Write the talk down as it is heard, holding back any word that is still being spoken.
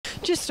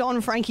just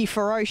on Frankie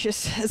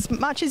Ferocious, as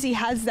much as he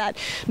has that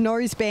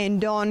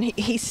noseband on,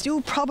 he's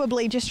still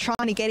probably just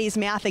trying to get his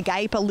mouth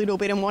agape a little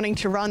bit and wanting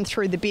to run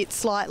through the bit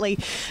slightly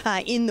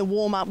in the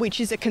warm-up, which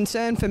is a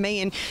concern for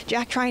me. And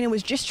Jack Trainer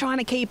was just trying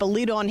to keep a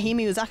lid on him.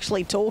 He was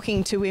actually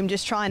talking to him,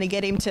 just trying to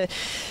get him to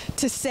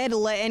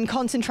settle and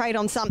concentrate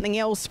on something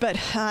else. But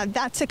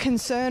that's a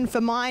concern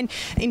for mine.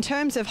 In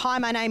terms of Hi,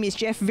 My Name is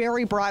Jeff,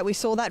 very bright. We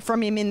saw that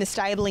from him in the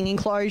stabling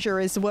enclosure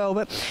as well.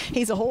 But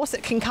he's a horse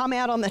that can come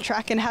out on the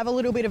track and have a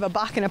little bit of a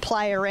buck and a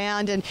play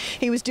around, and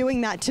he was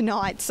doing that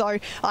tonight. So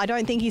I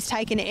don't think he's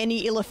taken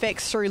any ill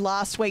effects through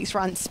last week's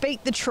run.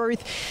 Speak the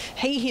truth,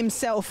 he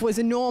himself was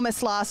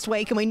enormous last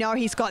week, and we know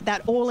he's got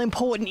that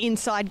all-important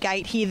inside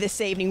gate here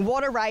this evening.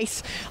 What a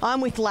race.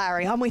 I'm with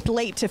Larry. I'm with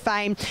Leap to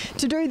Fame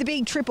to do the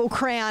big Triple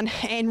Crown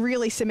and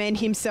really cement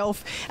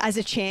himself as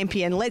a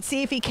champion. Let's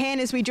see if he can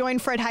as we join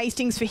Fred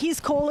Hastings for his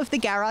call of the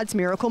Garrard's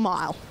Miracle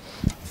Mile.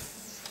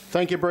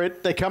 Thank you,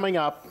 Brett. They're coming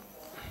up.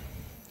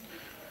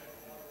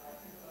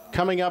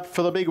 Coming up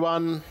for the big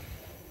one.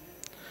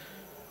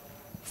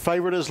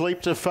 Favourite is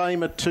Leap to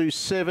Fame at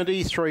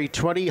 270,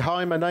 320.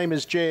 Hi, My Name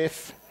is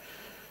Jeff.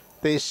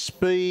 Their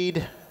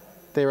speed.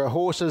 There are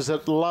horses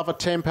that love a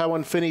tempo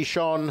and finish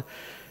on.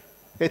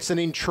 It's an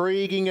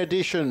intriguing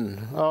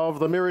edition of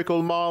the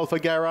Miracle Mile for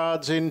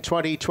Garrard's in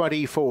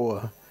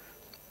 2024.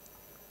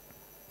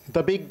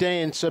 The big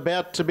dance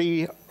about to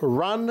be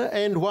run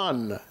and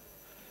won.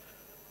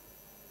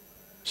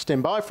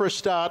 Stand by for a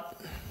start.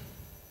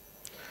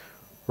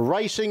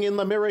 Racing in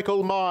the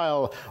Miracle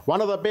Mile.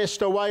 One of the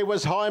best away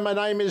was Hi, My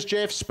Name is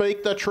Jeff.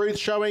 Speak the Truth,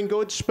 showing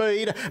good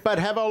speed. But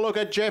have a look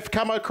at Jeff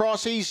come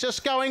across. He's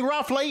just going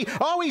roughly.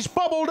 Oh, he's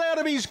bobbled out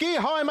of his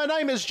gear. Hi, My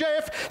Name is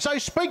Jeff. So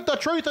Speak the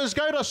Truth is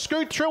going to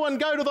scoot through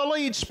and go to the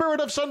lead. Spirit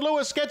of St.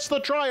 Louis gets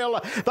the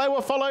trail. They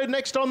were followed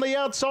next on the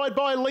outside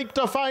by Leap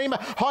to Fame.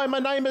 Hi, My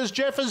Name is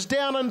Jeff is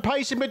down and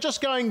pacing, but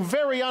just going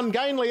very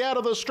ungainly out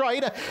of the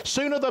straight.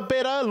 Sooner the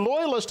Better.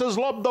 Loyalist has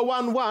lobbed the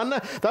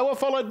 1-1. They were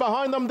followed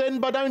behind them then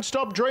by Don't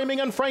Stop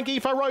Dreaming and Frankie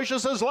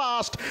Ferocious is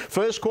last.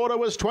 First quarter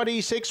was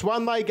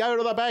 26-1. They go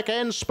to the back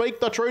end. Speak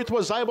the Truth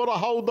was able to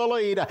hold the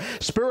lead.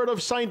 Spirit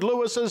of St.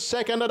 Louis is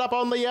second, and up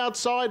on the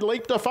outside,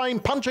 Leap to Fame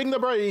punching the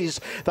breeze.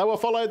 They were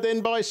followed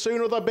then by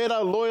Sooner the Better,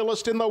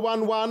 Loyalist in the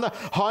 1-1.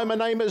 Hi, My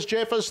Name is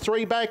Jeff is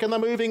 3 back in the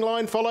moving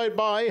line, followed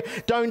by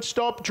Don't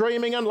Stop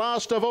Dreaming, and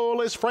last of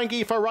all is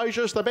Frankie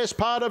Ferocious, the best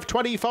part of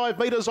 25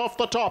 metres off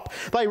the top.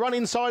 They run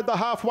inside the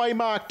halfway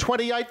mark,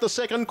 28 the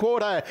second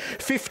quarter,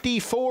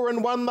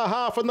 54-1 the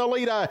half, and the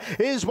leader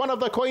is one of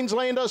the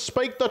Queenslanders,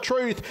 Speak the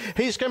Truth.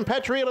 His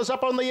compatriot is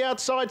up on the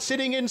outside,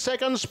 sitting in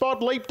second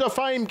spot. Leap to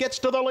Fame gets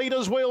to the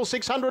leader's wheel,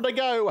 600 to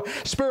go.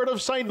 Spirit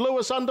of St.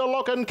 Louis under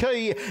lock and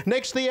key.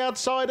 Next the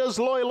outsiders,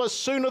 Loyalist,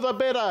 Sooner the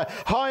Better.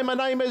 Hi, My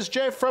Name is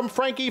Jeff from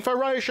Frankie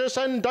Ferocious,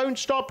 and Don't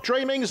Stop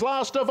Dreaming's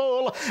last of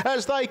all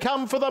as they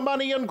come for the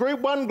money and Group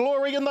 1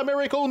 glory in the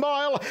Miracle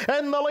Mile.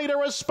 And the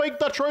leader is Speak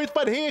the Truth,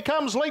 but here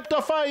comes Leap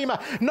to Fame.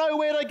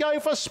 Nowhere to go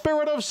for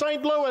Spirit of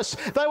St. Louis.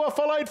 They were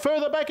followed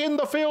further back in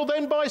the field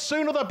then by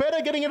Sooner the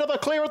Better, getting into the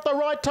clear at the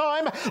right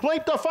time.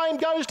 Leap to Fame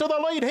goes to the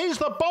lead. He's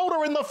the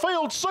bolder in the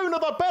field. Sooner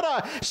the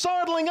Better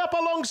sidling up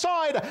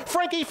alongside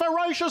Frankie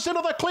Ferocious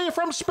into the clear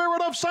from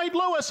Spirit of St.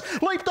 Louis.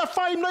 Leap to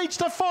Fame needs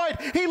to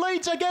fight. He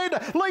leads again.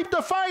 Leap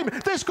to Fame.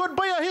 This could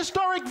be a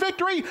historic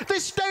victory.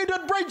 This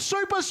standard bred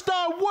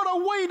superstar. What a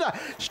winner.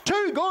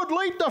 Too good,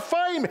 Leap to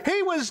Fame.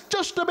 He was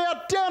just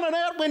about down and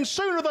out when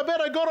Sooner the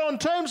Better got on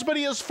terms, but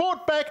he has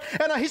fought back,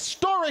 and a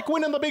historic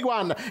win in the big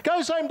one.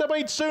 Goes home to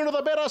beat Sooner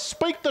the Better.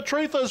 Speak the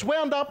Truth has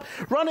wound up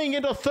running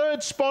into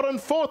third spot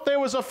and fourth. There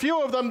was a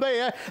few of them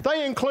there.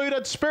 They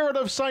included Spirit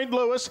of St.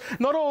 Louis.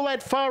 Not all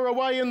that far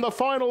away in the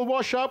final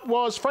wash-up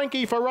was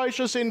Frankie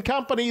Ferocious in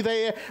company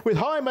there with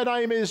Hi, My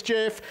Name is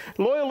Jeff.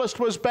 Loyalist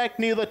was back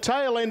near the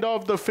tail end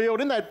of the field.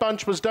 In that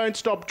bunch was Don't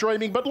Stop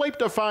Dreaming, but Leap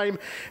to Fame,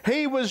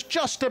 he was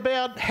just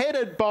about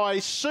headed by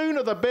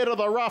Sooner the Better,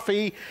 the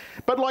roughie.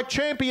 But like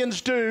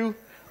champions do,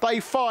 they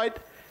fight,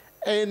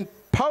 and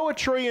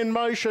poetry in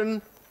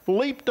motion,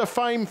 Leap to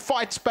Fame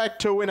fights back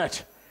to win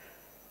it.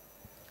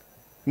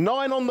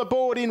 9 on the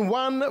board in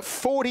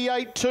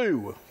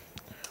 1:48.2.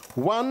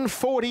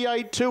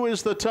 1:48.2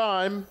 is the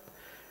time.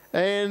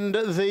 And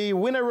the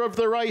winner of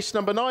the race,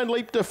 number 9,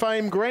 Leap to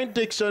Fame, Grant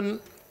Dixon.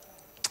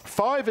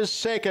 5 is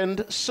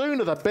second.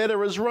 Sooner the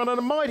Better has run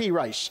a mighty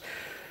race.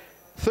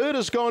 Third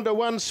has gone to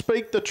 1,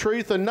 Speak the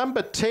Truth, and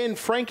number 10,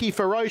 Frankie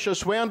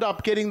Ferocious, wound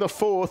up getting the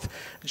 4th,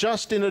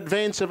 just in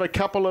advance of a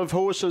couple of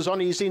horses on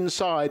his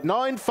inside.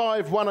 9,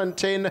 5, 1 and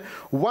 10,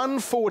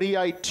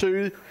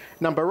 1:48.2.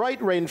 Number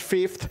 8 ran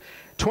 5th.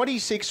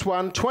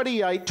 26-1,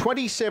 28,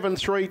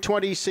 27-3,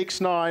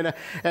 26-9,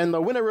 and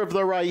the winner of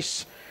the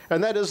race,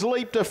 and that is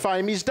Leap to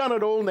Fame. He's done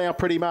it all now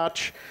pretty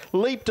much.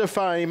 Leap to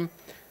Fame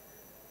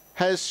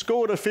has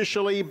scored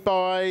officially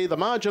by the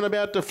margin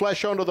about to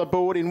flash onto the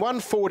board in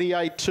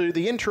 1:48.2,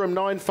 the interim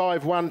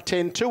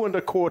 9.51.10, 2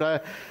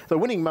 1/4, the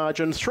winning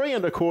margin 3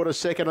 1/4,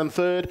 second and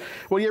third.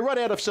 Well, you run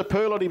out of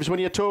superlatives when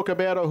you talk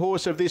about a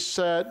horse of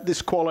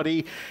this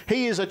quality.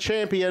 He is a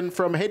champion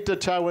from head to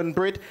toe, and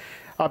Brit,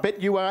 I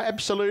bet you are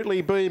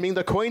absolutely beaming.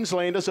 The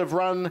Queenslanders have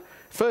run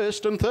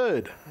first and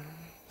third.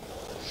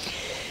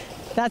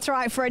 That's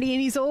right, Freddie,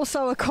 and he's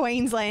also a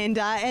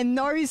Queenslander, and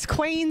those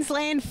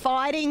Queensland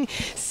fighting,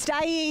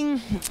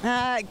 staying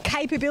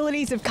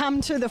capabilities have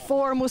come to the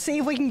fore, and we'll see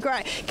if we can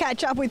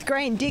catch up with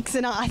Grant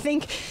Dixon. I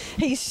think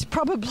he's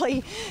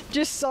probably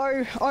just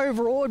so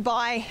overawed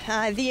by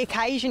the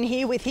occasion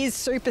here with his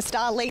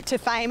superstar leap to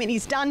fame, and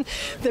he's done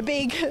the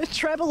big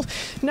treble.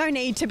 No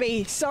need to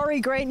be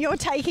sorry, Grant. You're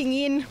taking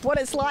in what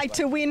it's like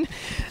to win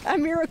a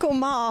Miracle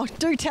Mile.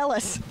 Do tell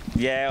us.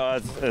 Yeah,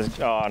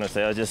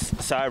 honestly, I was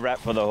just so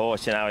wrapped for the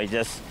horse. You know, he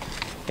had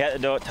to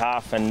do it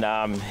tough,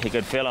 and he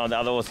could feel on the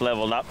other horse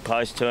leveled up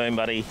close to him,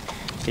 but he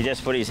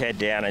just put his head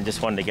down and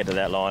just wanted to get to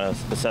that line. I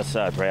was just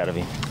so proud of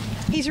him.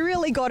 He's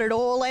really got it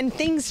all, and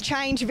things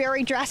change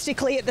very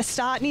drastically at the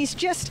start, and he's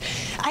just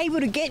able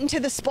to get into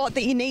the spot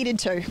that you needed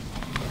to.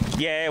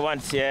 Yeah,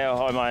 once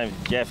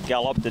Jeff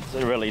galloped, it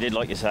really did,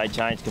 like you say,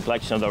 change the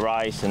complexion of the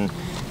race, and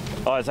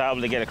I was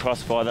able to get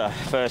across by the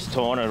first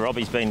turn, and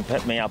Robbie's been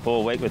pepping me up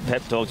all week with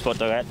pep talks what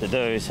they had to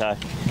do. So,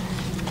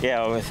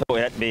 yeah, I thought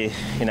we had to be,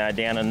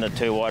 down in the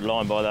 2 wide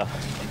line by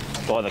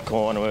the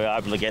corner. We were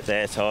able to get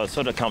there, so I was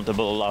sort of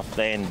comfortable off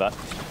then, but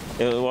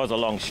it was a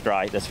long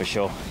straight, that's for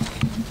sure.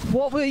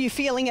 What were you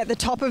feeling at the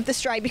top of the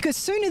straight? Because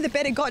sooner the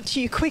better got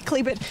to you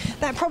quickly, but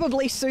that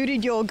probably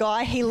suited your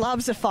guy. He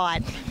loves a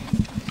fight.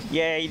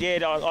 Yeah, he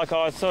did. I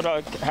was sort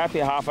of happy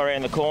half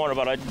around the corner,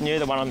 but I knew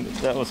the one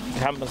that was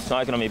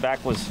smoking on my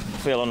back was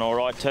feeling all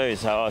right too.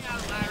 So I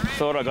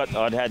thought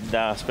I'd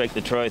had speak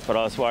the truth, but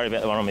I was worried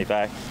about the one on my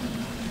back.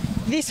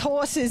 This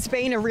horse has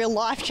been a real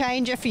life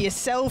changer for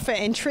yourself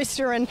and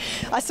Trista, and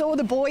I saw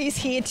the boys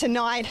here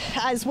tonight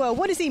as well.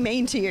 What does he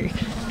mean to you?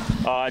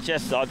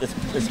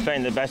 It's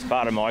been the best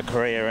part of my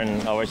career,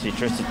 and obviously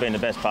Trista's been the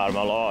best part of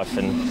my life,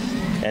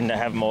 and to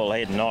have them all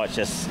here tonight,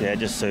 just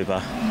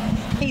super.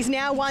 He's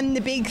now won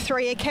the big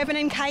 3. Are Kevin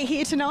and Kay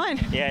here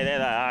tonight? Yeah, there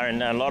they are,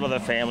 and a lot of the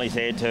families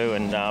here too,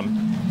 and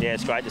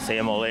it's great to see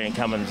them all here and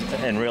come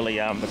and really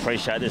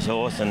appreciate this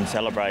horse and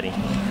celebrate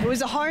him. It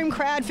was a home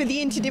crowd for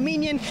the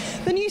Inter-Dominion.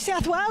 The New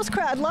South Wales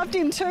crowd loved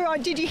him too.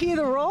 Did you hear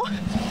the roar?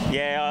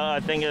 Yeah, I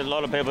think a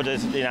lot of people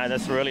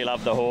just really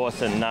love the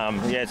horse, and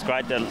it's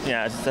great to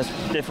it's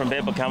just different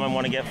people come and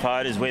want to get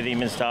photos with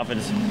him and stuff.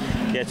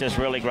 It's just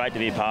really great to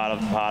be part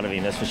of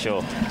him, that's for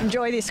sure.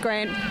 Enjoy this,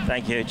 Grant.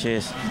 Thank you.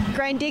 Cheers.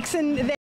 Grant Dixon.